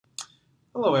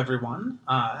Hello everyone.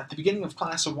 At the beginning of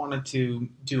class I wanted to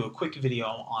do a quick video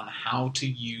on how to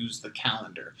use the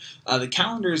calendar. The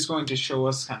calendar is going to show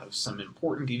us kind of some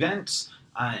important events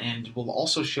and will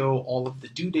also show all of the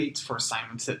due dates for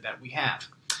assignments that we have.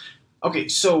 Okay,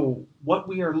 so what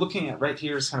we are looking at right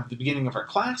here is kind of the beginning of our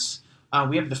class.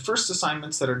 We have the first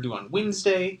assignments that are due on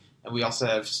Wednesday, and we also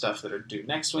have stuff that are due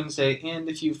next Wednesday, and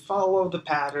if you follow the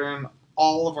pattern,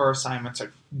 all of our assignments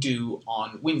are due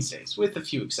on Wednesdays, with a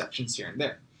few exceptions here and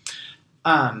there.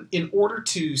 In order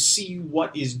to see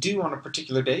what is due on a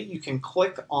particular day, you can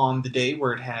click on the day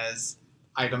where it has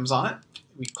items on it.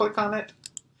 We click on it,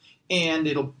 and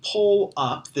it'll pull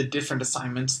up the different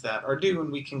assignments that are due,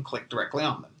 and we can click directly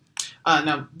on them.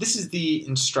 Now, this is the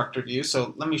instructor view,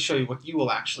 so let me show you what you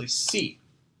will actually see.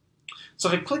 So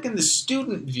if I click in the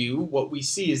student view, what we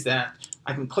see is that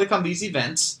I can click on these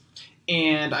events,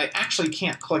 and I actually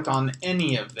can't click on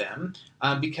any of them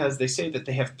because they say that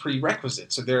they have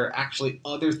prerequisites, so there are actually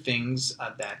other things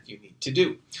that you need to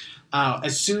do.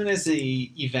 As soon as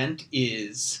the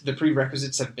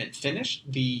prerequisites have been finished,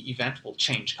 the event will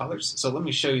change colors. So let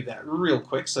me show you that real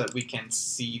quick so that we can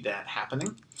see that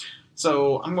happening.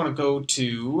 So I'm going to go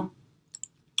to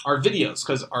our videos,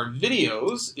 because our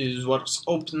videos is what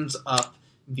opens up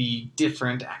the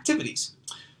different activities.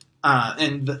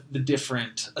 And the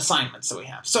different assignments that we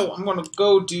have. So I'm going to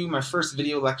go do my first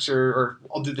video lecture, or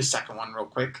I'll do the second one real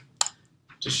quick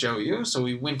to show you. So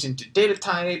we went into data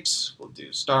types, we'll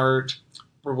do start,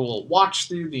 we'll watch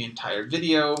through the entire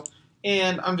video,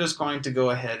 and I'm just going to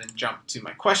go ahead and jump to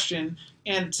my question,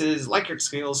 and it says Likert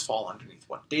scales fall underneath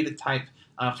what data type.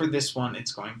 For this one,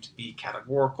 it's going to be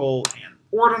categorical and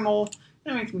ordinal,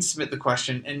 and we can submit the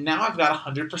question, and now I've got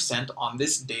 100% on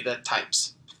this data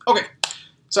types. Okay.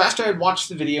 So after I'd watched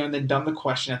the video and then done the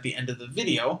question at the end of the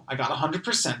video, I got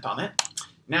 100% on it.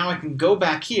 Now I can go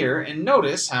back here and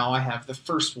notice how I have the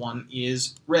first one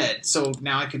is red. So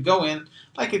now I could go in,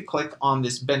 I could click on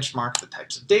this benchmark, the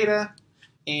types of data,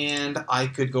 and I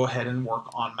could go ahead and work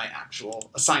on my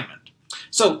actual assignment.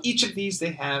 So each of these,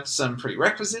 they have some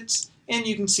prerequisites, and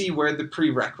you can see where the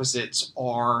prerequisites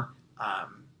are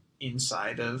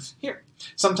inside of here.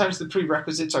 Sometimes the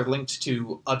prerequisites are linked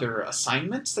to other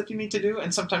assignments that you need to do,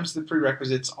 and sometimes the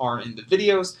prerequisites are in the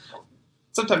videos.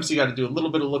 Sometimes you got to do a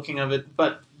little bit of looking of it,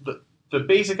 but the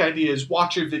basic idea is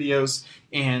watch your videos,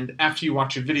 and after you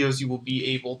watch your videos, you will be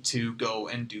able to go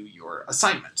and do your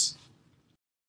assignments.